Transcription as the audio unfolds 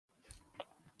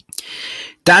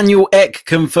Daniel Ek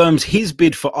confirms his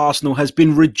bid for Arsenal has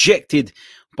been rejected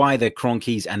by the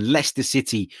Cronkies, and Leicester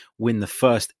City win the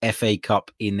first FA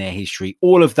Cup in their history.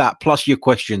 All of that, plus your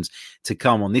questions, to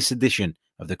come on this edition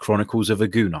of the Chronicles of a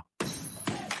Gooner.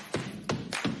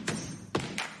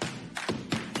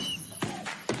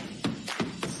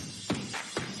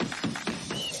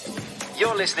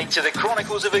 You're listening to the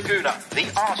Chronicles of a Gooner, the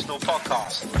Arsenal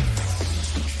podcast.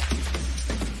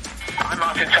 I'm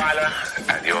Martin Tyler,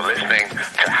 and you're listening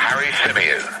to Harry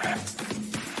Symeou.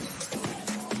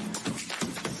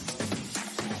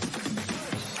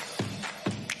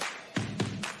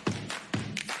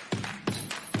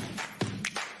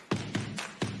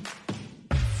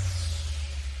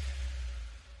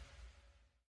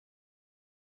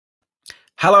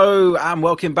 Hello and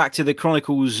welcome back to the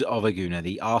Chronicles of a Gooner,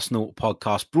 the Arsenal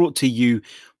podcast brought to you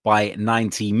by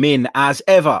 90 Min. As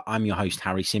ever, I'm your host,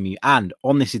 Harry Symeou, and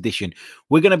on this edition,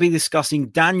 we're going to be discussing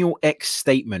Daniel Ek's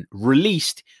statement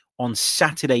released on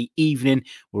Saturday evening.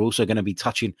 We're also going to be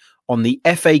touching on the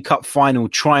FA Cup final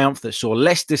triumph that saw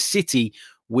Leicester City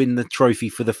win the trophy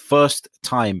for the first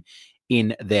time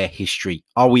in their history.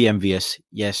 Are we envious?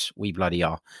 Yes, we bloody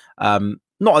are.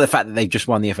 Not the fact that they've just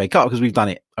won the FA Cup, because we've done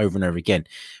it over and over again.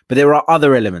 But there are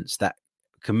other elements that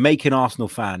can make an Arsenal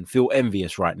fan feel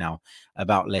envious right now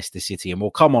about Leicester City. And we'll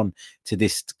come on to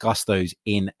discuss those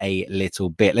in a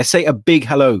little bit. Let's say a big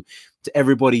hello to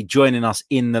everybody joining us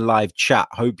in the live chat.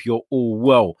 Hope you're all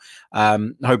well.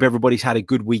 Hope everybody's had a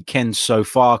good weekend so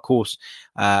far. Of course,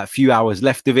 a few hours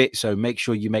left of it, so make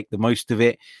sure you make the most of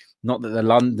it. Not that the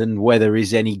London weather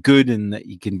is any good and that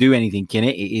you can do anything in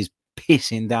it. It is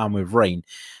pissing down with rain,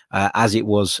 as it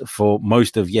was for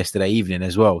most of yesterday evening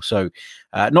as well. So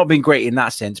not been great in that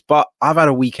sense, but I've had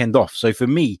a weekend off. So for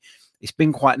me, it's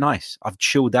been quite nice. I've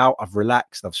chilled out, I've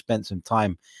relaxed, I've spent some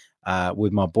time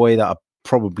with my boy that I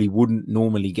probably wouldn't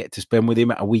normally get to spend with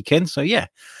him at a weekend. So yeah,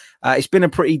 it's been a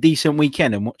pretty decent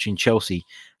weekend, and watching Chelsea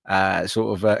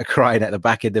crying at the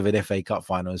back end of an FA Cup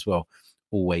final as well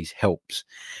always helps.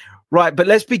 Right, but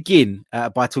let's begin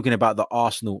by talking about the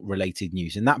Arsenal-related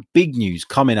news. And that big news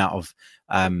coming out of,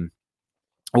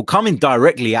 coming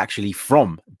directly actually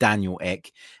from Daniel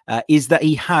Ek, is that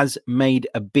he has made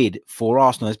a bid for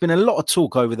Arsenal. There's been a lot of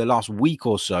talk over the last week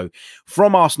or so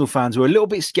from Arsenal fans who are a little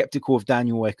bit sceptical of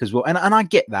Daniel Ek as well. And I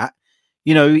get that.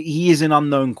 You know, he is an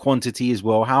unknown quantity as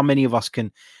well. How many of us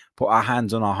can put our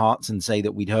hands on our hearts and say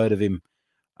that we'd heard of him,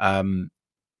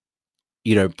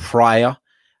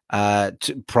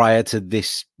 prior to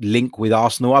this link with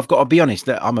Arsenal? I've got to be honest,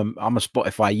 that I'm a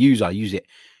Spotify user. I use it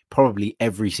probably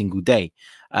every single day,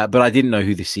 but I didn't know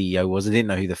who the CEO was. I didn't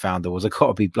know who the founder was. I got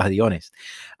to be bloody honest.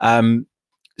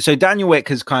 So Daniel Ek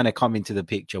has kind of come into the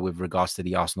picture with regards to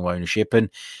the Arsenal ownership, and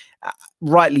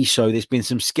rightly so. There's been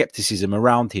some skepticism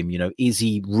around him. You know, is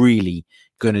he really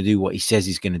going to do what he says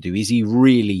he's going to do? Is he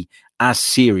really as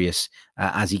serious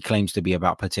as he claims to be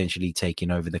about potentially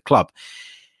taking over the club?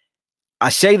 I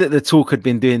say that the talk had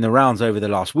been doing the rounds over the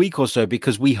last week or so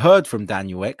because we heard from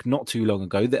Daniel Ek not too long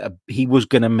ago that he was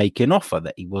going to make an offer,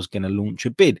 that he was going to launch a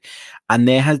bid. And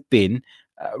there has been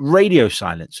radio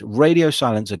silence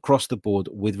across the board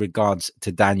with regards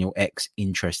to Daniel Ek's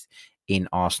interest in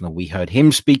Arsenal. We heard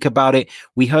him speak about it.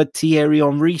 We heard Thierry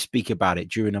Henry speak about it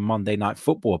during a Monday Night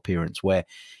Football appearance where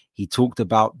he talked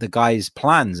about the guy's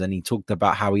plans, and he talked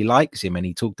about how he likes him, and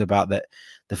he talked about the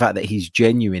fact that he's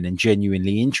genuine and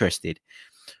genuinely interested.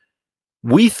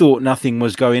 We thought nothing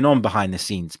was going on behind the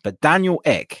scenes, but Daniel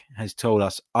Ek has told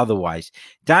us otherwise.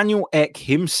 Daniel Ek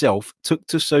himself took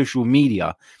to social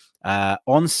media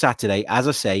on Saturday, as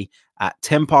I say, at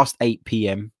 8:10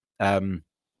 p.m.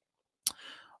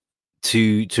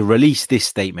 To release this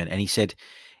statement. And he said,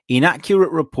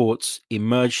 "Inaccurate reports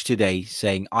emerged today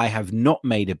saying I have not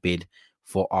made a bid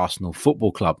for Arsenal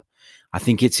Football Club. I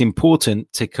think it's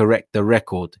important to correct the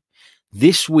record.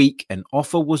 This week, an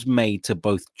offer was made to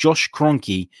both Josh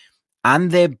Kroenke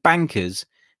and their bankers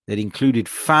that included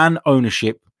fan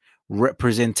ownership,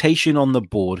 representation on the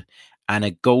board, and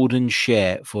a golden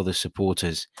share for the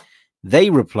supporters. They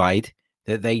replied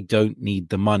that they don't need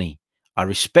the money. I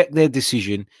respect their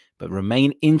decision, but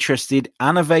remain interested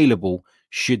and available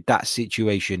should that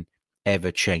situation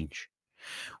ever change."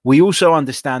 We also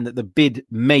understand that the bid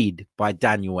made by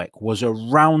Daniel Ek was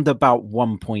around about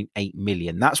 1.8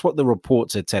 million. That's what the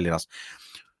reports are telling us.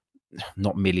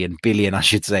 Not million, billion, I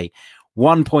should say.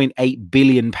 1.8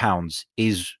 billion pounds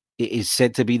is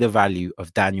said to be the value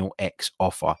of Daniel Ek's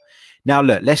offer. Now,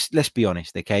 look, let's be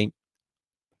honest, okay?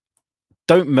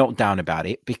 Don't melt down about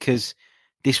it, because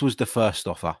this was the first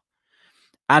offer.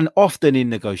 And often in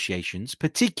negotiations,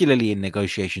 particularly in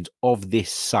negotiations of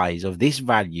this size, of this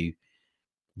value,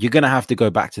 You're going to have to go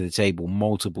back to the table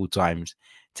multiple times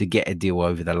to get a deal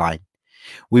over the line.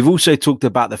 We've also talked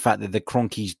about the fact that the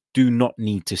Kroenkes do not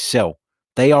need to sell.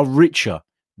 They are richer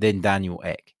than Daniel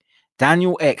Ek.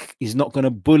 Daniel Ek is not going to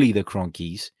bully the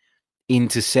Kroenkes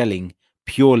into selling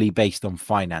purely based on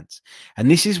finance. And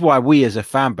this is why we as a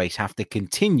fan base have to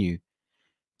continue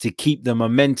to keep the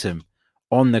momentum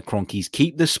on the Kroenkes,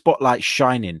 keep the spotlight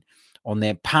shining on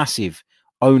their passive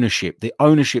ownership, the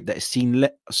ownership that has seen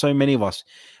so many of us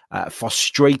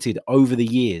frustrated over the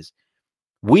years.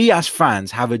 We as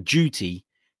fans have a duty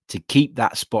to keep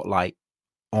that spotlight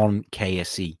on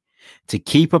KSE, to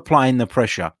keep applying the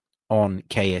pressure on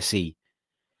KSE.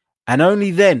 And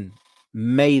only then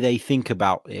may they think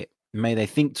about it. May they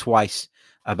think twice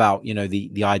about,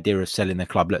 the idea of selling the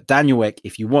club. Look, Daniel Ek,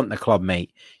 if you want the club,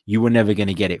 mate, you were never going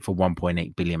to get it for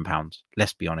 £1.8 billion.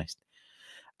 Let's be honest.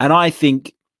 And I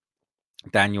think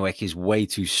Daniel Ek is way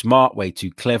too smart, way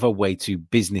too clever, way too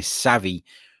business savvy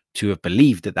to have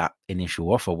believed that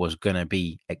initial offer was going to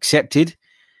be accepted.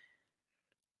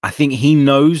 I think he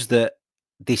knows that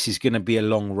this is going to be a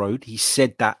long road. He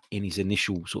said that in his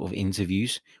initial sort of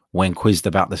interviews when quizzed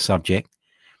about the subject.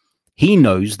 He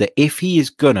knows that if he is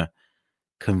going to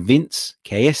convince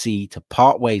KSE to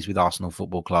part ways with Arsenal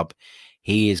Football Club,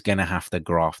 he is going to have to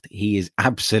graft. He is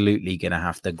absolutely going to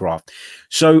have to graft.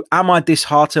 So am I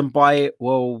disheartened by it?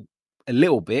 Well, a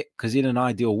little bit, because in an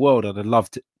ideal world, I'd have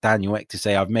loved Daniel Ek to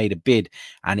say, I've made a bid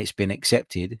and it's been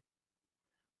accepted.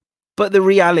 But the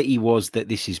reality was that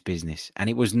this is business and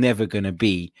it was never going to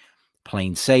be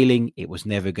plain sailing. It was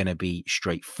never going to be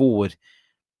straightforward.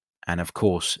 And of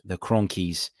course, the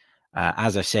Kroenkes,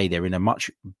 as I say, they're in a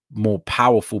much more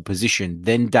powerful position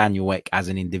than Daniel Ek as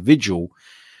an individual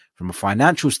from a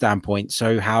financial standpoint.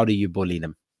 So how do you bully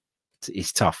them?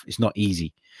 It's tough. It's not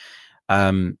easy.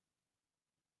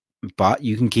 But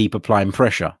you can keep applying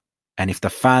pressure. And if the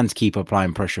fans keep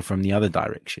applying pressure from the other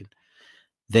direction,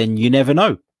 then you never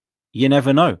know. You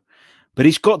never know. But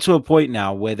it's got to a point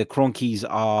now where the Kroenkes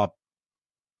are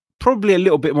probably a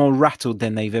little bit more rattled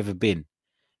than they've ever been,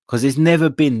 because there's never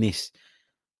been this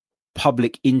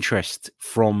public interest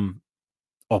from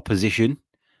opposition.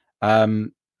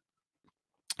 There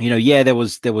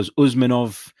was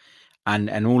Usmanov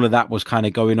and all of that was kind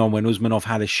of going on when Usmanov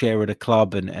had a share of the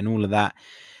club and all of that.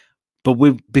 But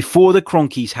before the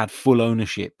Kroenkes had full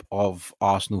ownership of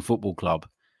Arsenal Football Club,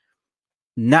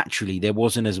 naturally there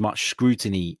wasn't as much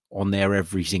scrutiny on their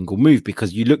every single move,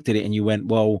 because you looked at it and you went,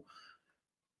 well,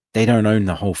 they don't own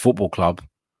the whole football club.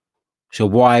 So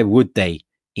why would they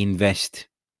invest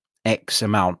X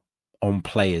amount on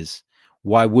players?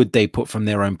 Why would they put from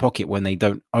their own pocket when they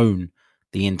don't own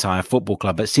the entire football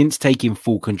club? But since taking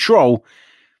full control,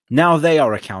 now they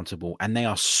are accountable, and they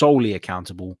are solely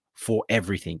accountable for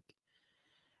everything.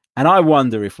 And I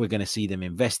wonder if we're going to see them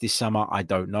invest this summer. I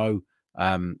don't know.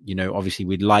 Obviously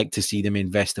we'd like to see them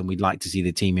invest and we'd like to see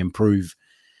the team improve.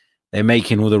 They're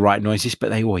making all the right noises, but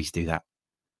they always do that.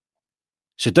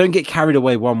 So don't get carried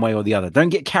away one way or the other. Don't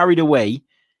get carried away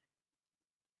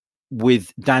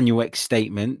with Daniel Ek's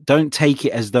statement. Don't take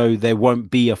it as though there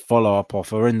won't be a follow-up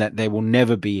offer and that there will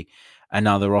never be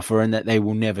another offer and that they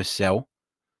will never sell.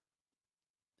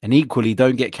 And equally,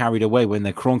 don't get carried away when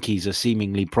the Kroenkes are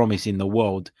seemingly promising the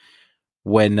world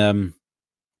when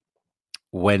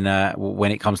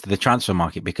it comes to the transfer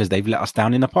market, because they've let us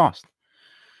down in the past.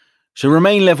 So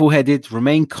remain level-headed,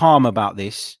 remain calm about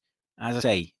this. As I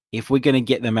say, if we're going to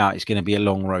get them out, it's going to be a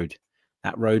long road.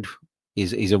 That road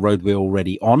is a road we're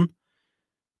already on,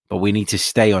 but we need to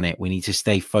stay on it. We need to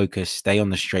stay focused, stay on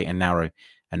the straight and narrow,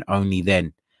 and only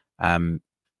then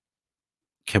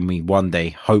can we one day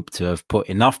hope to have put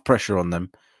enough pressure on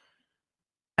them,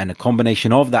 and a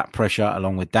combination of that pressure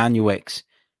along with Daniel Ek's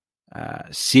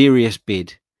serious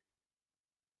bid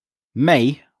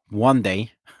may one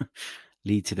day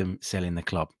lead to them selling the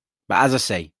club. But as I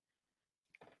say,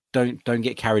 don't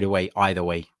get carried away either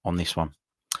way on this one.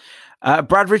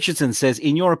 Brad Richardson says,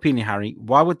 in your opinion, Harry,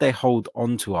 why would they hold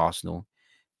on to Arsenal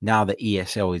now that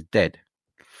ESL is dead?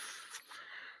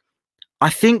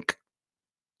 I think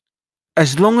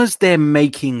as long as they're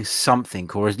making something,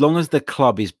 or as long as the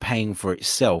club is paying for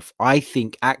itself, I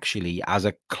think actually as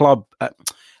a club,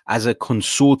 as a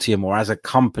consortium or as a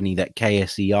company that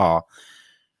KSE are,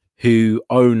 who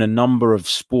own a number of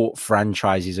sport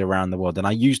franchises around the world. And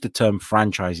I use the term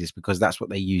franchises because that's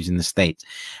what they use in the States.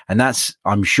 And that's,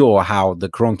 I'm sure, how the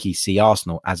Kroenkes see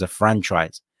Arsenal, as a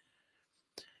franchise.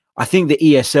 I think the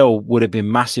ESL would have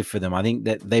been massive for them. I think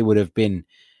that they would have been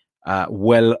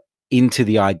well into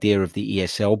the idea of the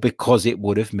ESL, because it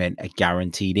would have meant a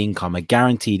guaranteed income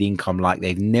like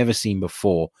they've never seen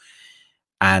before.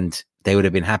 And they would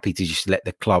have been happy to just let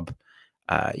the club,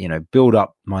 build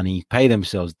up money, pay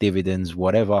themselves dividends,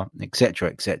 whatever, etc.,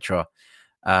 etc.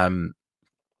 And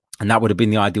that would have been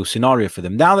the ideal scenario for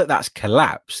them. Now that that's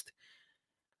collapsed,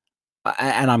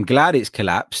 and I'm glad it's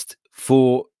collapsed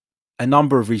for a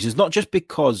number of reasons, not just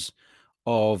because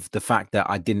of the fact that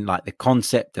I didn't like the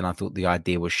concept and I thought the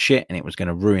idea was shit and it was going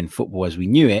to ruin football as we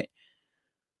knew it,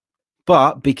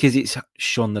 but because it's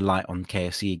shone the light on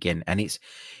KSE again. And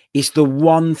it's the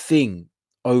one thing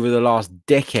over the last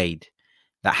decade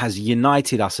that has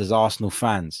united us as Arsenal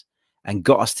fans and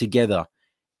got us together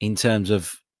in terms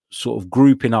of sort of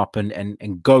grouping up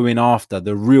and going after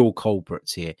the real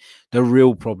culprits here, the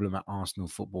real problem at Arsenal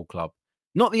Football Club.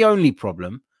 Not the only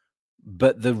problem,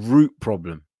 but the root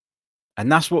problem. And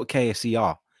that's what KSE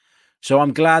are. So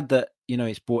I'm glad that,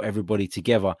 it's brought everybody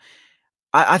together.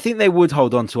 I think they would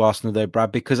hold on to Arsenal though,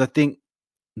 Brad, because I think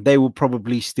they will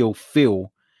probably still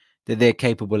feel that they're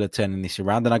capable of turning this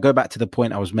around. And I go back to the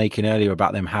point I was making earlier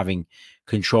about them having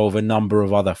control of a number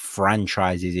of other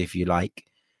franchises, if you like.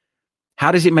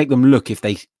 How does it make them look if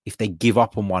they give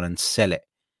up on one and sell it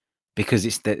because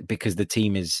the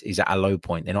team is at a low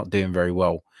point? They're not doing very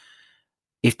well.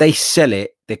 If they sell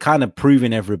it, they're kind of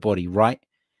proving everybody right.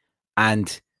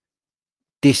 And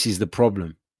this is the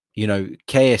problem.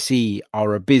 KSE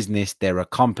are a business. They're a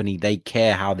company. They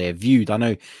care how they're viewed. I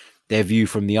know their view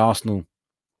from the Arsenal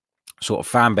sort of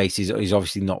fan base is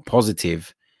obviously not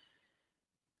positive,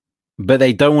 but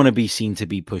they don't want to be seen to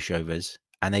be pushovers,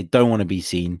 and they don't want to be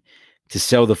seen to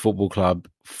sell the football club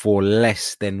for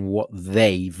less than what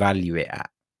they value it at.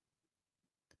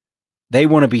 They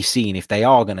want to be seen, if they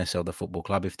are going to sell the football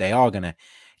club, if they are going to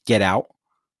get out,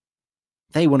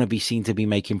 they want to be seen to be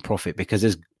making profit, because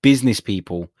as business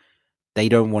people, they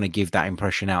don't want to give that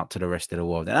impression out to the rest of the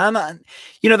world. And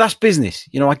that's business.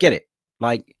 I get it.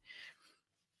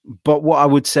 But what I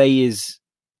would say is,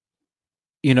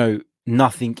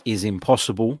 nothing is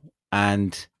impossible.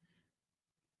 And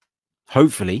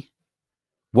hopefully,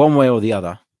 one way or the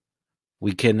other,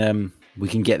 we can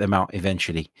get them out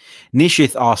eventually.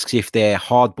 Nishith asks if they're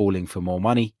hardballing for more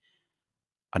money.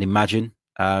 I'd imagine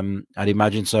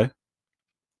so.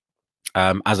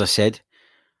 As I said,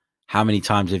 how many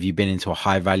times have you been into a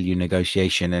high value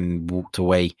negotiation and walked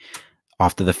away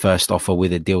after the first offer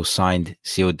with a deal signed,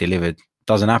 sealed, delivered?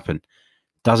 Doesn't happen.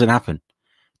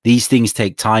 These things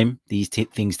take time. These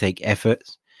things take effort.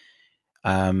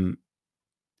 And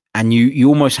you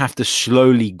almost have to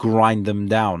slowly grind them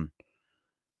down,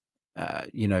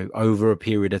 over a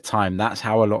period of time. That's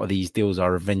how a lot of these deals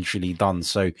are eventually done.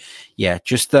 So yeah,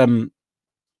 just, I'm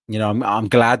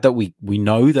glad that we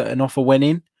know that an offer went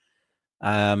in.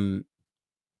 I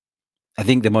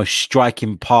think the most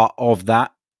striking part of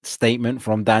that statement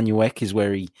from Daniel Ek is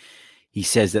where he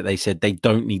says that they said they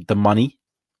don't need the money.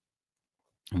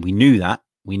 And we knew that.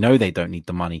 We know they don't need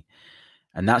the money.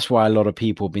 And that's why a lot of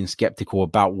people have been skeptical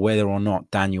about whether or not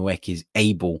Daniel Ek is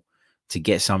able to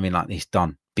get something like this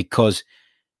done. Because,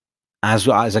 as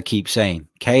I keep saying,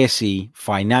 KSE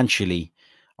financially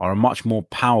are a much more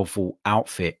powerful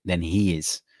outfit than he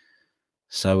is.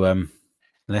 So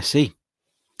let's see.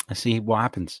 Let's see what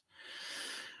happens.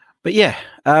 But yeah,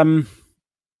 so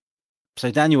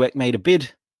Daniel Ek made a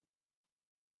bid,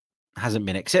 hasn't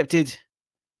been accepted,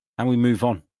 and we move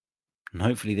on. And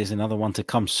hopefully there's another one to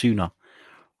come sooner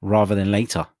rather than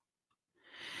later.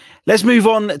 Let's move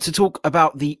on to talk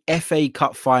about the FA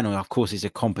Cup final. Of course, it's a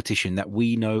competition that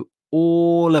we know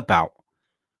all about.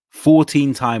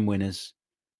 14-time winners.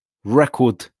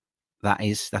 Record,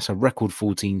 that's a record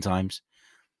 14 times.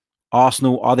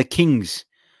 Arsenal are the kings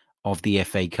of the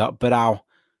FA Cup, but our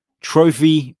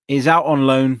trophy is out on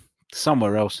loan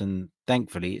somewhere else, and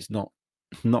thankfully it's not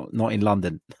in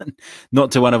London,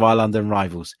 not to one of our London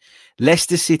rivals.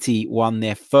 Leicester City won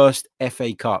their first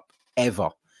FA Cup ever,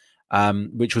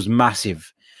 which was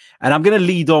massive. And I'm going to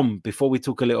lead on, before we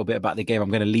talk a little bit about the game, I'm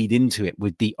going to lead into it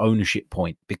with the ownership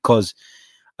point, because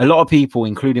a lot of people,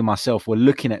 including myself, were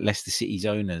looking at Leicester City's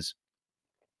owners,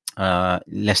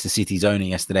 Leicester City's owner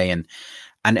yesterday,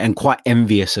 and quite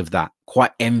envious of that,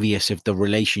 quite envious of the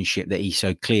relationship that he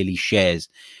so clearly shares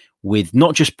with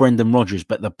not just Brendan Rodgers,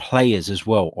 but the players as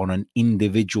well on an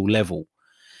individual level.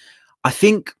 I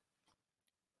think,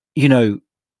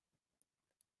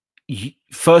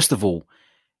 first of all,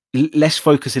 let's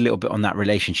focus a little bit on that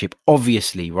relationship.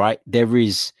 Obviously, right, there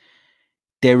is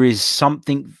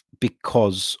something,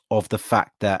 because of the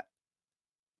fact that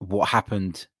what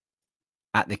happened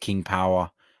at the King Power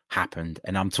happened.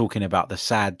 And I'm talking about the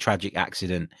sad, tragic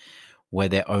accident where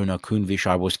their owner, Kun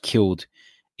Vishai, was killed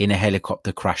in a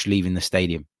helicopter crash leaving the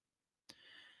stadium.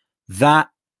 That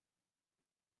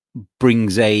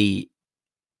brings a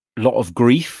lot of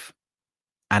grief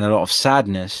and a lot of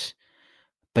sadness,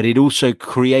 but it also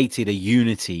created a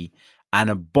unity and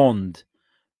a bond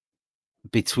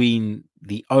between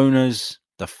the owners,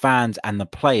 the fans, and the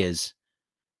players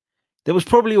that was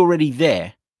probably already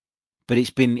there, but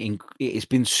it's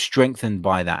been strengthened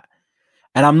by that.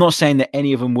 And I'm not saying that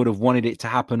any of them would have wanted it to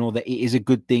happen or that it is a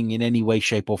good thing in any way,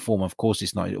 shape, or form. Of course,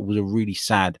 it's not. It was a really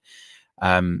sad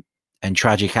and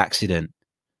tragic accident.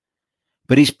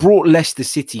 But it's brought Leicester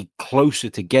City closer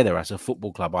together as a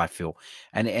football club, I feel,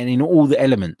 and in all the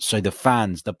elements. So the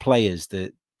fans, the players,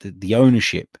 the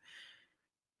ownership,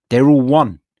 they're all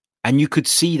one. And you could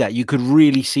see that. You could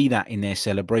really see that in their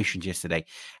celebrations yesterday.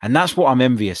 And that's what I'm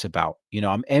envious about. You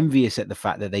know, I'm envious at the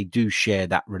fact that they do share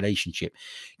that relationship.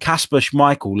 Kasper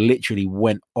Schmeichel literally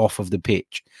went off of the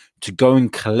pitch to go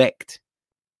and collect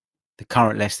the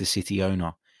current Leicester City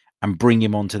owner and bring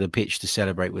him onto the pitch to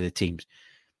celebrate with the teams.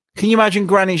 Can you imagine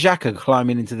Granit Xhaka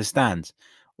climbing into the stands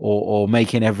or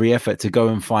making every effort to go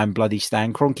and find bloody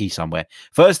Stan Kroenke somewhere?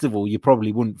 First of all, you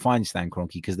probably wouldn't find Stan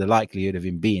Kroenke because the likelihood of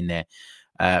him being there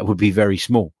would be very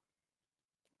small.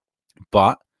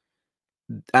 But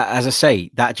as I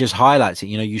say, that just highlights it.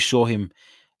 You know, you saw him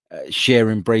share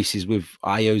embraces with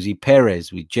Ayoze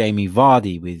Perez, with Jamie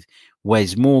Vardy, with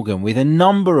Wes Morgan, with a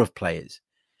number of players,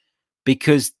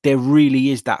 because there really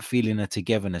is that feeling of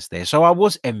togetherness there. So I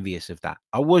was envious of that.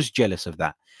 I was jealous of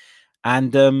that.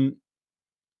 And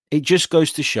it just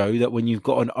goes to show that when you've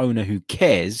got an owner who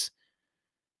cares,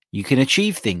 you can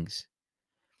achieve things.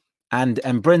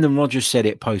 And Brendan Rodgers said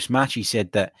it post-match. He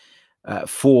said that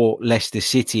for Leicester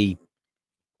City,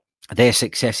 their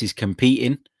success is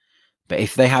competing. But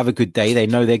if they have a good day, they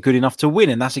know they're good enough to win.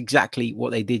 And that's exactly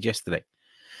what they did yesterday.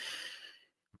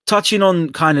 Touching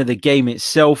on kind of the game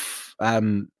itself,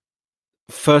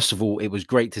 first of all, it was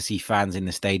great to see fans in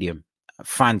the stadium.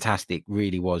 Fantastic,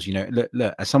 really was. You know,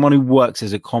 look, as someone who works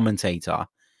as a commentator,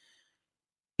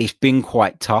 it's been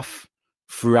quite tough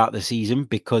throughout the season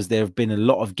because there have been a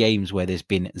lot of games where there's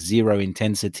been zero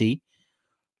intensity,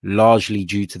 largely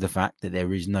due to the fact that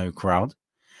there is no crowd.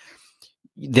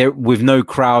 There, with no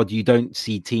crowd, you don't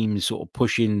see teams sort of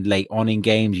pushing late on in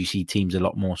games. You see teams a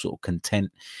lot more sort of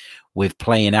content with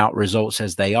playing out results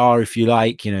as they are, if you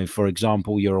like. You know, for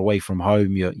example, you're away from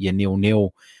home, you're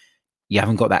 0-0. You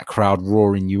haven't got that crowd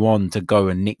roaring you on to go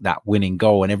and nick that winning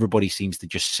goal, and everybody seems to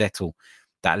just settle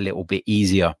that little bit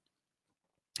easier.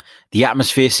 The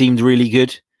atmosphere seemed really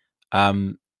good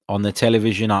on the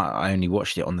television. I only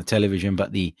watched it on the television,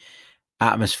 but the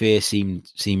atmosphere seemed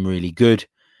really good.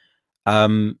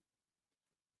 I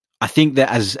think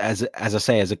that as I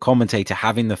say, as a commentator,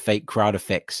 having the fake crowd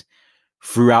effects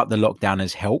throughout the lockdown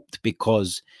has helped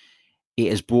because it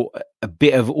has brought a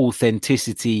bit of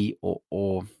authenticity,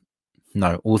 or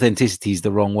no, authenticity is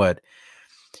the wrong word.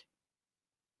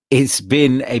 It's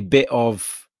been a bit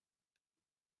of,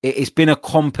 it's been a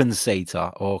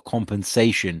compensator or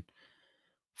compensation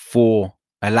for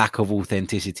a lack of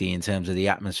authenticity in terms of the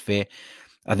atmosphere.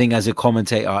 I think as a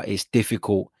commentator, it's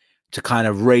difficult to kind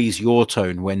of raise your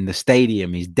tone when the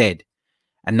stadium is dead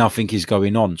and nothing is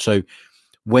going on. So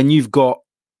when you've got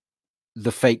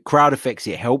the fake crowd effects,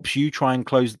 it helps you try and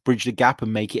bridge the gap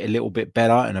and make it a little bit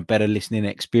better and a better listening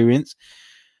experience.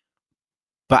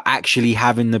 But actually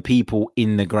having the people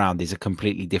in the ground is a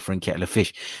completely different kettle of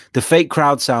fish. The fake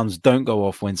crowd sounds don't go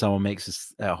off when someone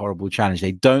makes a horrible challenge.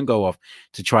 They don't go off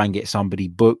to try and get somebody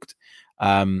booked.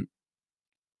 And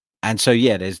so,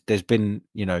 yeah, there's been,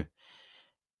 you know,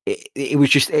 it was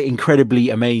just incredibly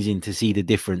amazing to see the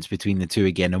difference between the two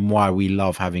again and why we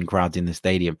love having crowds in the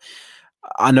stadium.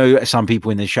 I know some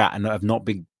people in the chat and have not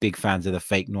big fans of the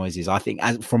fake noises. I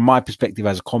think, from my perspective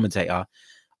as a commentator,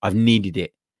 I've needed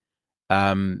it.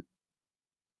 But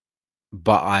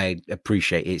I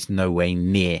appreciate it's no way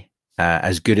near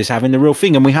as good as having the real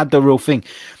thing. And we had the real thing.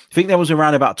 I think there was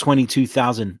around about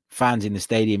 22,000 fans in the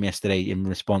stadium yesterday in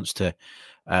response to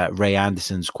Ray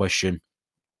Anderson's question,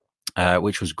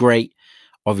 which was great.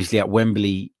 Obviously at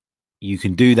Wembley, you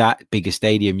can do that. Bigger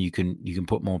stadium, you can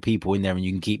put more people in there and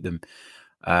you can keep them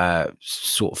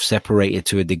sort of separated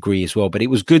to a degree as well. But it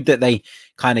was good that they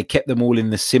kind of kept them all in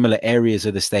the similar areas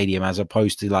of the stadium as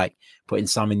opposed to like putting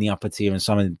some in the upper tier and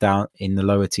some down in the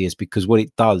lower tiers, because what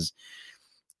it does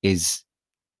is,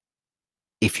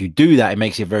 if you do that, it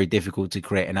makes it very difficult to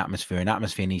create an atmosphere. An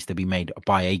atmosphere needs to be made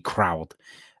by a crowd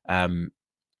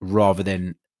rather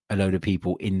than a load of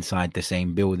people inside the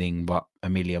same building but a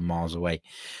million miles away.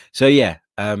 So yeah,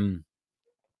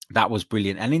 that was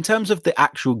brilliant. And in terms of the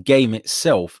actual game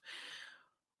itself,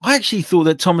 I actually thought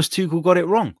that Thomas Tuchel got it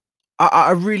wrong.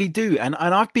 I really do. And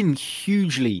I've been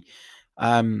hugely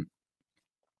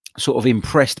sort of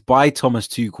impressed by Thomas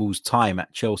Tuchel's time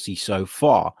at Chelsea so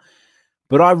far.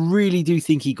 But I really do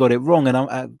think he got it wrong. And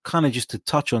I kind of just to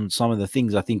touch on some of the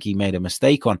things I think he made a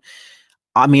mistake on.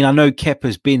 I mean, I know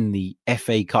Kepa's been the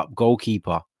FA Cup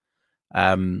goalkeeper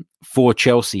for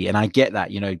Chelsea. And I get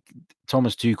that,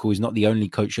 Thomas Tuchel is not the only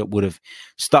coach that would have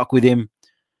stuck with him.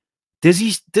 Does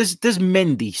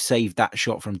Mendy save that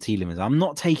shot from Tielemans? I'm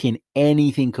not taking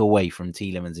anything away from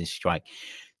Tielemans' strike.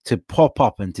 To pop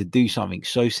up and to do something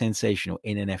so sensational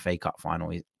in an FA Cup final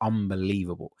is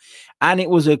unbelievable. And it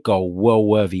was a goal well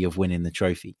worthy of winning the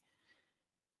trophy.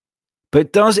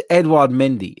 But does Edouard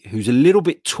Mendy, who's a little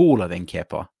bit taller than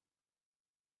Kepa,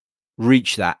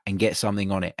 reach that and get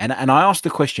something on it? And I asked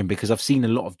the question because I've seen a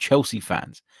lot of Chelsea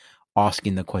fans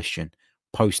asking the question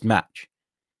post-match.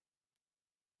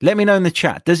 Let me know in the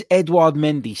chat. Does Edouard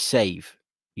Mendy save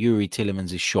Youri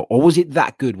Tielemans' shot? Or was it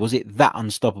that good? Was it that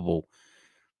unstoppable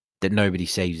that nobody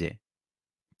saves it?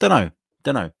 Don't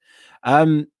know.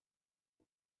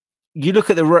 You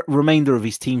look at the remainder of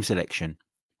his team selection.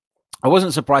 I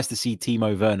wasn't surprised to see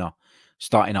Timo Werner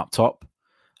starting up top.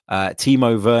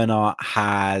 Timo Werner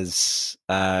has,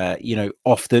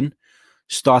 often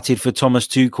started for Thomas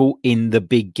Tuchel in the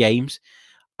big games.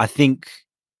 I think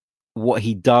what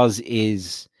he does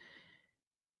is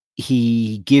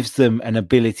he gives them an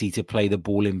ability to play the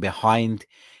ball in behind.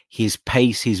 His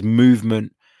pace, his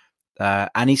movement,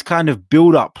 and his kind of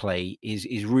build-up play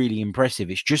is really impressive.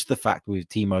 It's just the fact with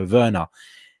Timo Werner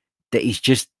that he's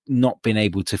just not been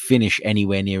able to finish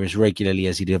anywhere near as regularly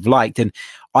as he'd have liked. And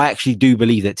I actually do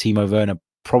believe that Timo Werner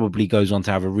probably goes on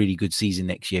to have a really good season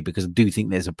next year, because I do think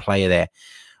there's a player there.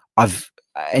 I've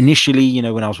initially,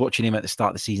 when I was watching him at the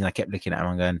start of the season, I kept looking at him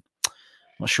and going, I'm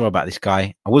not sure about this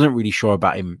guy. I wasn't really sure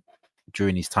about him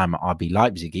during his time at RB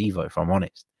Leipzig either, if I'm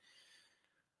honest.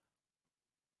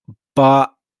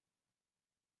 But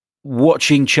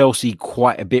watching Chelsea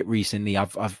quite a bit recently,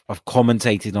 I've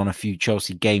commentated on a few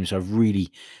Chelsea games. So I've really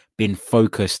been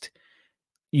focused.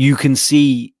 You can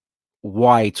see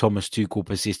why Thomas Tuchel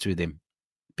persists with him,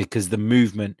 because the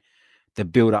movement, the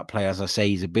build-up play, as I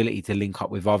say, his ability to link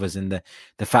up with others, and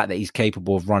the fact that he's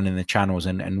capable of running the channels,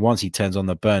 and once he turns on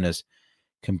the burners,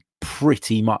 can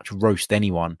pretty much roast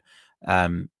anyone.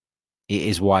 It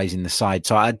is why he's in the side.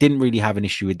 So I didn't really have an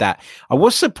issue with that. I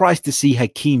was surprised to see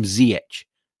Hakim Ziyech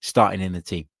starting in the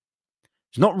team.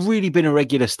 He's not really been a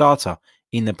regular starter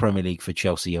in the Premier League for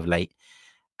Chelsea of late.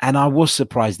 And I was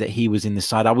surprised that he was in the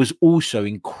side. I was also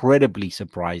incredibly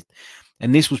surprised,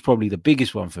 and this was probably the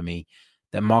biggest one for me,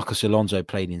 that Marcos Alonso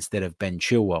played instead of Ben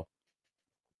Chilwell.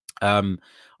 I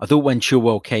thought when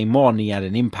Chilwell came on, he had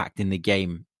an impact in the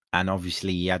game. And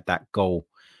obviously he had that goal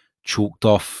chalked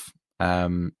off.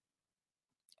 And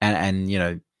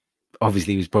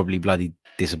obviously he was probably bloody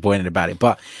disappointed about it.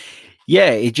 But yeah,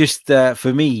 it just,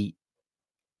 for me,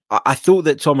 I thought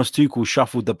that Thomas Tuchel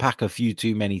shuffled the pack a few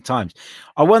too many times.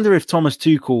 I wonder if Thomas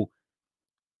Tuchel,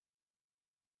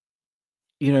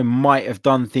 might have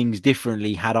done things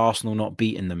differently had Arsenal not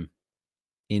beaten them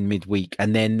in midweek,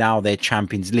 and then now their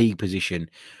Champions League position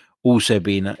also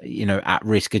being, at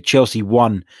risk. Had Chelsea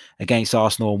won against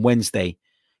Arsenal on Wednesday,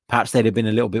 perhaps they'd have been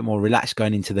a little bit more relaxed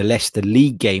going into the Leicester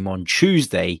League game on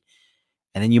Tuesday,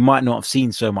 and then you might not have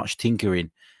seen so much tinkering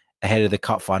ahead of the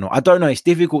cup final. I don't know. It's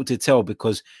difficult to tell,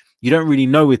 because you don't really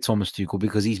know with Thomas Tuchel,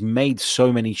 because he's made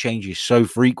so many changes so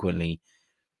frequently.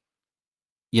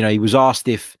 He was asked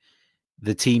if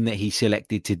the team that he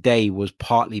selected today was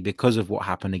partly because of what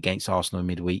happened against Arsenal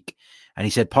midweek, and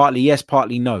he said partly yes,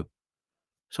 partly no.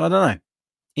 So I don't know.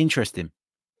 Interesting.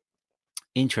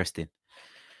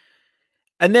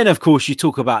 And then, of course, you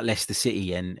talk about Leicester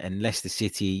City, and Leicester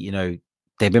City,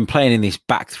 they've been playing in this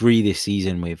back three this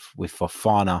season with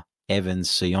Fofana, Evans,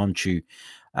 Soyuncu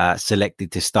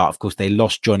selected to start. Of course, they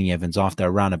lost Johnny Evans after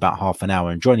around about half an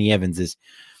hour, and Johnny Evans is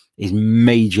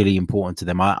majorly important to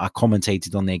them. I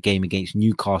commentated on their game against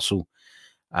Newcastle.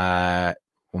 When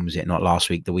was it? Not last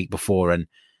week, the week before. And,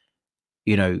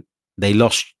 they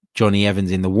lost Johnny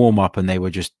Evans in the warm-up, and they were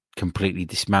just completely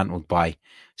dismantled by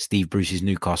Steve Bruce's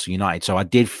Newcastle United. So I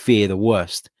did fear the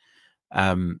worst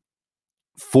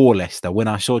for Leicester when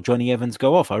I saw Johnny Evans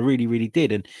go off. I really, really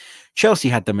did. And Chelsea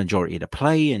had the majority of the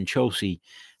play, and Chelsea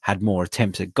had more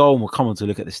attempts at goal. And we'll come on to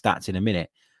look at the stats in a minute.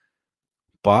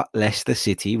 But Leicester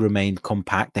City remained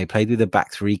compact. They played with a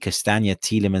back three: Castagna,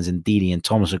 Tielemans, and Didi and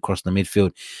Thomas across the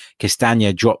midfield.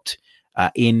 Castagna dropped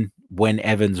in when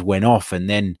Evans went off, and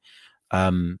then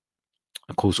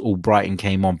of course, Albrighton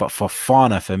came on. But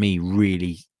Fofana, for me,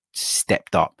 really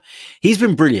stepped up. He's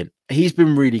been brilliant. He's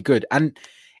been really good. And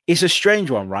it's a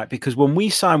strange one, right? Because when we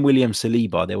signed William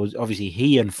Saliba, there was obviously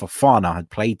he and Fofana had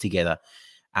played together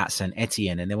at St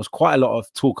Etienne. And there was quite a lot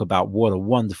of talk about what a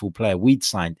wonderful player we'd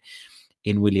signed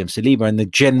in William Saliba. And the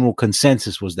general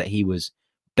consensus was that he was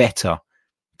better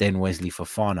than Wesley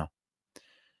Fofana.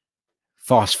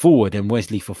 Fast forward, and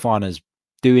Wesley Fofana's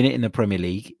doing it in the Premier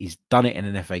League. He's done it in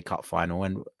an FA Cup final.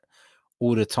 And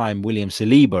all the time, William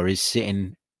Saliba is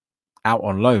sitting out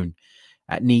on loan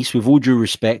at Nice, with all due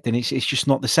respect, and it's just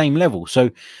not the same level.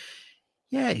 So,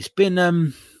 yeah, it's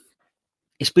been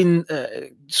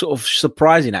sort of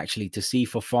surprising actually to see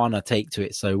Fofana take to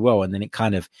it so well, and then it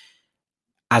kind of,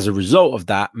 as a result of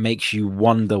that, makes you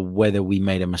wonder whether we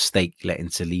made a mistake letting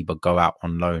Saliba go out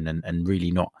on loan and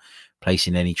really not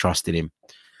placing any trust in him.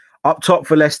 Up top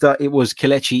for Leicester, it was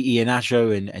Kelechi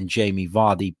Iheanacho and Jamie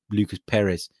Vardy,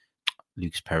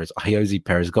 Iosi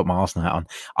Perez, got my Arsenal hat on.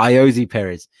 Iosi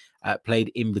Perez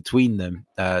played in between them,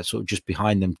 sort of just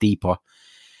behind them deeper.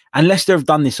 And Leicester have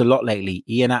done this a lot lately.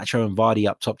 Iheanacho and Vardy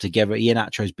up top together.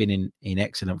 Iheanacho's been in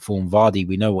excellent form. Vardy,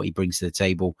 we know what he brings to the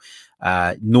table.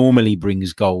 Normally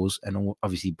brings goals and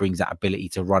obviously brings that ability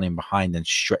to run in behind and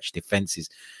stretch defenses.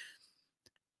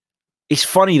 It's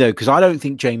funny, though, because I don't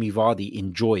think Jamie Vardy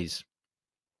enjoys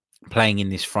playing in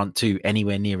this front two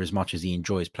anywhere near as much as he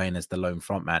enjoys playing as the lone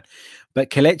front man. But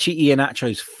Kelechi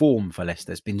Iheanacho's form for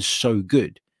Leicester has been so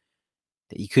good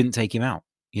that you couldn't take him out.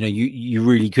 You know, you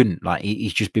really couldn't. Like,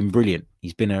 he's just been brilliant.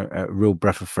 He's been a real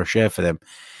breath of fresh air for them.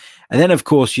 And then, of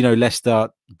course, you know, Leicester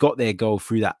got their goal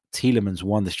through that Tielemans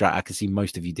wonder strike. I can see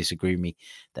most of you disagree with me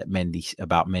that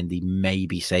Mendy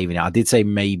maybe saving it. I did say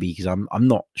maybe because I'm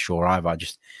not sure either. I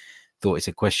just thought it's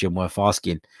a question worth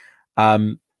asking.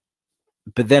 But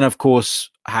then, of course,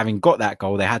 having got that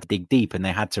goal, they had to dig deep and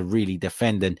they had to really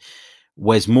defend. And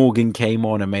Wes Morgan came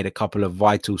on and made a couple of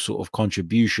vital sort of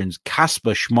contributions.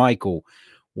 Kasper Schmeichel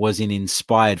was in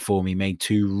inspired form. He made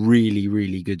two really,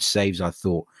 really good saves, I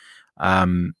thought,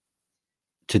 to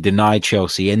deny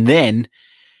Chelsea. And then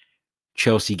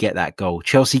Chelsea get that goal.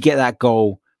 Chelsea get that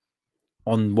goal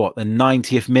on the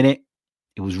 90th minute.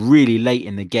 It was really late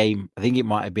in the game. I think it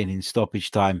might have been in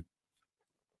stoppage time.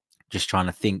 Just trying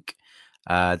to think.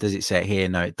 Does it say it here?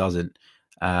 No, it doesn't.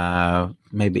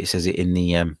 Maybe it says it in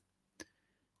the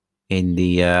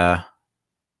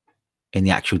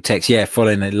actual text. Yeah,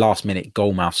 following a last minute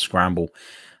goalmouth scramble,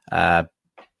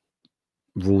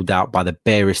 ruled out by the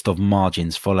barest of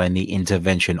margins following the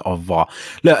intervention of VAR.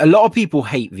 Look, a lot of people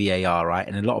hate VAR, right?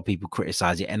 And a lot of people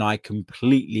criticize it. And I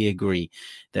completely agree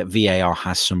that VAR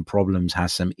has some problems,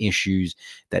 has some issues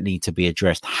that need to be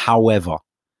addressed. However,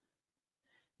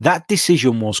 that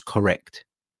decision was correct.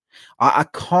 I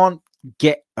can't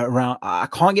get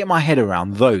my head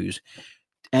around those.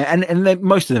 And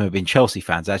most of them have been Chelsea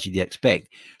fans, as you'd expect,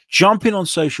 jumping on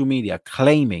social media,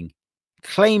 claiming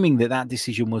that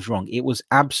decision was wrong. It was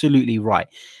absolutely right.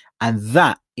 And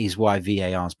that is why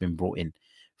VAR has been brought in,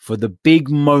 for the big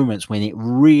moments when it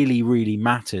really, really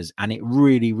matters. And it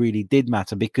really, really did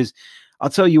matter, because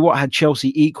I'll tell you what, had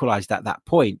Chelsea equalised at that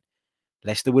point,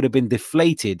 Leicester would have been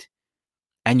deflated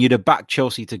and you'd have backed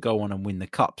Chelsea to go on and win the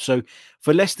cup. So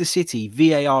for Leicester City,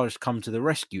 VAR has come to the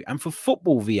rescue. And for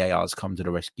football, VAR has come to the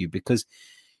rescue, because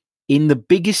in the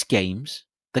biggest games,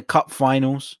 the cup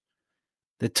finals,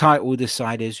 the title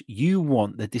deciders, you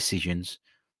want the decisions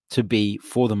to be,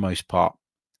 for the most part,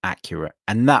 accurate.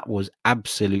 And that was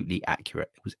absolutely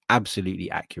accurate. It was absolutely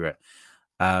accurate.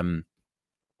 That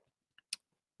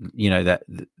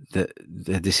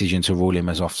the decision to rule him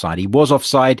as offside. He was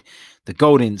offside. The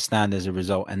goal didn't stand as a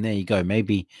result. And there you go.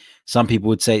 Maybe some people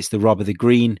would say it's the rub of the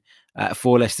green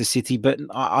for Leicester City, but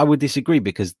I would disagree,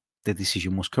 because the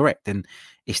decision was correct. And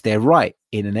it's their right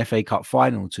in an FA Cup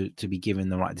final to be given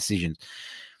the right decisions.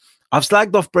 I've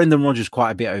slagged off Brendan Rodgers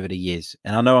quite a bit over the years,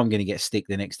 and I know I'm going to get stick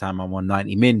the next time I'm on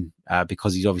 90 Min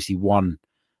because he's obviously won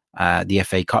the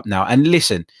FA Cup now. And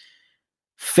listen,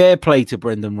 fair play to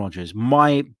Brendan Rodgers.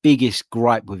 My biggest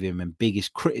gripe with him and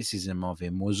biggest criticism of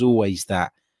him was always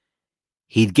that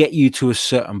he'd get you to a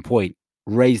certain point,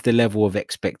 raise the level of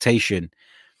expectation,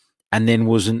 and then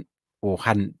wasn't or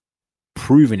hadn't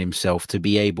proven himself to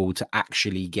be able to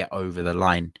actually get over the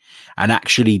line and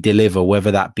actually deliver,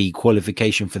 whether that be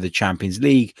qualification for the Champions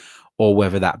League or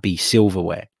whether that be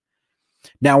silverware.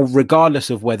 Now, regardless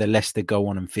of whether Leicester go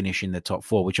on and finish in the top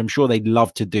four, which I'm sure they'd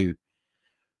love to do,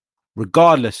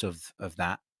 regardless of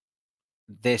that,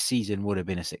 their season would have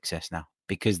been a success now,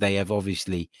 because they have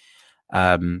obviously,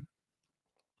 they've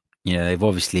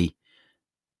obviously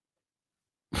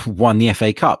won the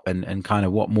FA Cup, and kind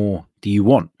of what more do you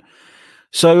want?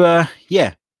 So,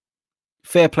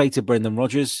 fair play to Brendan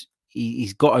Rodgers.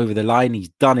 He's got over the line. He's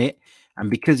done it. And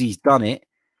because he's done it,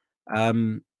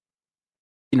 that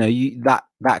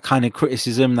kind of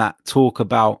criticism, that talk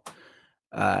about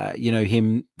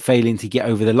him failing to get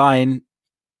over the line.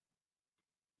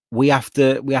 We have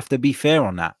to be fair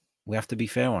on that.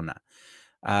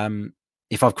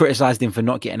 If I've criticized him for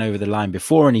not getting over the line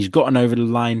before and he's gotten over the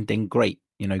line, then great.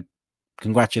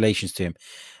 Congratulations to him.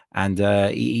 And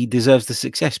he deserves the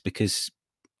success because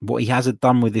what he has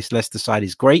done with this Leicester side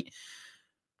is great.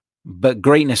 But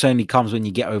greatness only comes when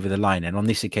you get over the line. And on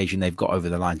this occasion, they've got over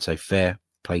the line. So fair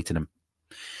play to them.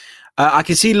 I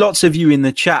can see lots of you in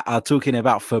the chat are talking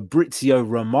about Fabrizio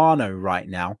Romano right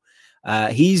now.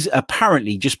 He's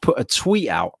apparently just put a tweet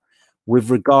out with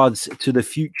regards to the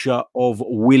future of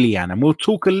Willian. And we'll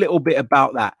talk a little bit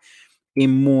about that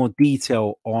in more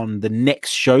detail on the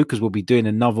next show because we'll be doing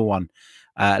another one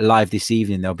live this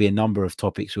evening. There'll be a number of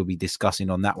topics we'll be discussing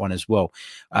on that one as well.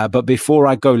 But before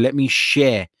I go, let me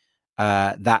share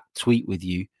that tweet with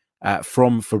you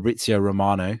from Fabrizio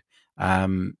Romano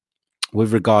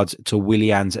with regards to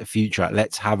Willian's future.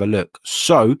 Let's have a look.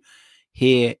 So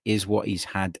here is what he's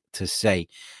had to say.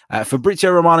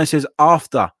 Fabrizio Romano says,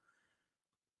 after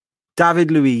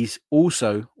David Luiz,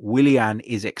 also Willian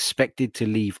is expected to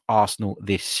leave Arsenal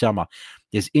this summer.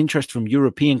 There's interest from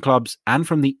European clubs and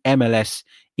from the MLS.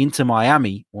 Inter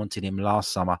Miami wanted him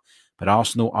last summer, but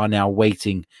Arsenal are now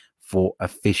waiting for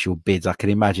official bids. I can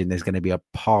imagine there's going to be a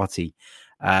party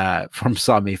from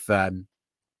some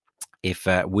if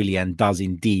Willian does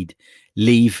indeed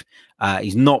leave.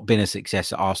 He's not been a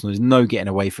success at Arsenal. There's no getting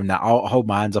away from that. I'll hold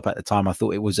my hands up. At the time, I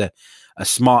thought it was a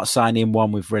smart signing,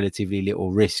 one with relatively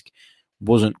little risk.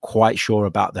 Wasn't quite sure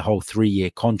about the whole 3-year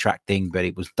contract thing, but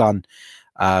it was done.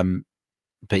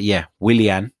 But yeah,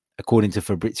 Willian, according to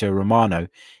Fabrizio Romano,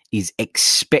 is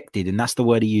expected, and that's the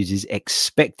word he uses,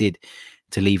 expected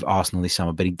to leave Arsenal this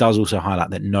summer. But he does also highlight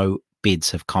that no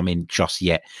bids have come in just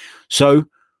yet. So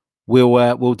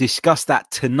we'll discuss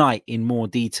that tonight in more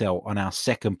detail on our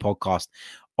second podcast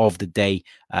of the day.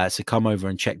 So come over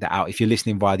and check that out. If you're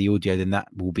listening via the audio, then that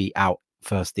will be out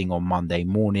first thing on Monday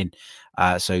morning.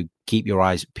 So keep your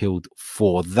eyes peeled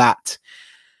for that.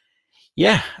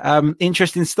 Yeah,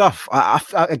 interesting stuff. I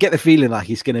get the feeling like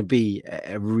it's going to be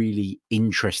a really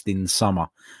interesting summer.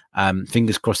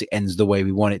 Fingers crossed it ends the way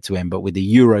we want it to end, but with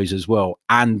the Euros as well,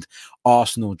 and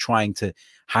Arsenal trying to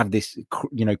have this,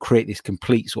 create this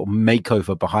complete sort of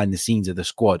makeover behind the scenes of the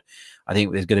squad. I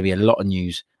think there's going to be a lot of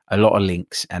news, a lot of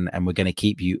links, and we're going to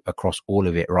keep you across all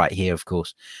of it right here, of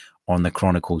course, on the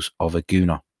Chronicles of a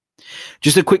Gooner.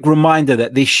 Just a quick reminder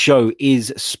that this show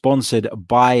is sponsored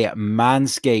by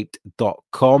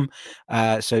manscaped.com.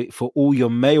 So for all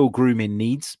your male grooming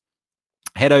needs,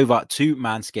 head over to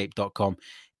manscaped.com,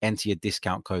 enter your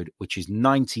discount code, which is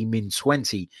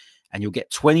 90min20, and you'll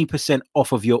get 20%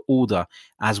 off of your order,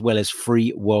 as well as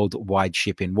free worldwide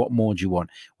shipping. What more do you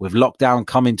want? With lockdown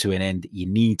coming to an end, you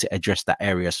need to address that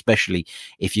area, especially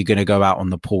if you're going to go out on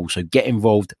the pool. So get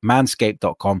involved,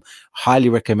 manscaped.com. Highly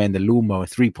recommend the Lawnmower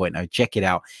 3.0. Check it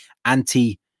out.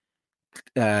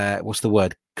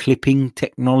 Clipping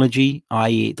technology,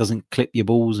 i.e. it doesn't clip your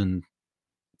balls and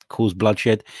cause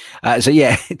bloodshed. So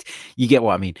yeah, you get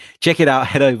what I mean. Check it out.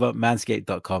 Head over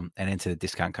manscaped.com and enter the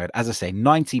discount code. As I say,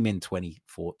 90min20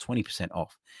 for 20%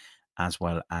 off, as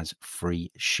well as free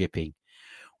shipping.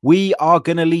 We are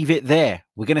going to leave it there.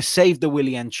 We're going to save the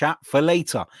Willian chat for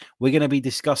later. We're going to be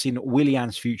discussing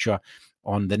Willian's future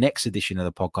on the next edition of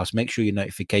the podcast. Make sure your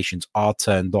notifications are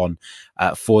turned on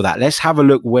for that. Let's have a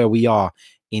look where we are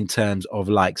in terms of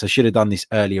likes. I should have done this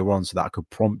earlier on so that I could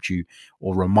prompt you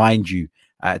or remind you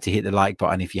to hit the like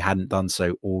button if you hadn't done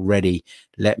so already.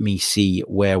 Let me see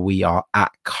where we are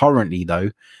at currently,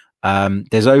 though.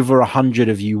 There's over 100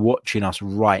 of you watching us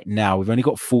right now. We've only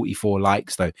got 44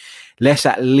 likes, though. Let's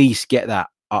at least get that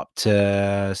up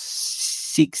to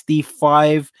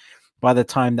 65 by the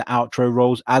time the outro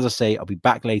rolls. As I say, I'll be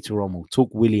back later on. We'll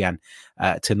talk Willian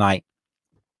tonight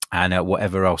and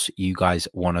whatever else you guys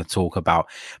want to talk about.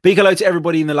 Big hello to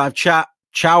everybody in the live chat.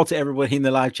 Ciao to everybody in the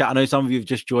live chat. I know some of you have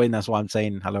just joined. That's why I'm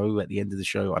saying hello at the end of the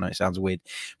show. I know it sounds weird,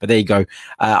 but there you go.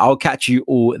 I'll catch you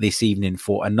all this evening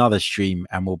for another stream,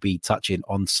 and we'll be touching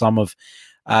on some of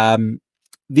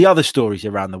the other stories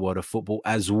around the world of football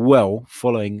as well,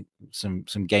 following some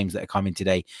games that are coming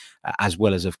today, as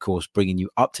well as, of course, bringing you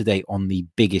up to date on the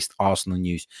biggest Arsenal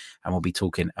news. And we'll be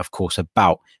talking, of course,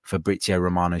 about Fabrizio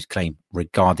Romano's claim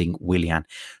regarding Willian.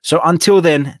 So until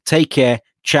then, take care.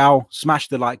 Ciao. Smash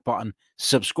the like button.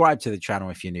 Subscribe to the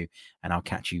channel if you're new, and I'll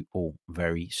catch you all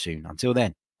very soon. Until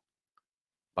then,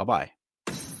 bye-bye.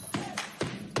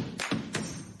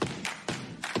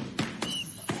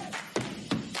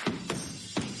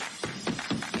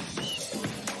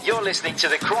 You're listening to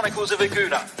the Chronicles of a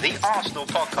Gooner, the Arsenal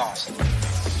podcast.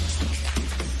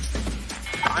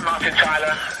 I'm Martin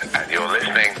Tyler, and you're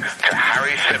listening to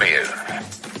Harry Symeou.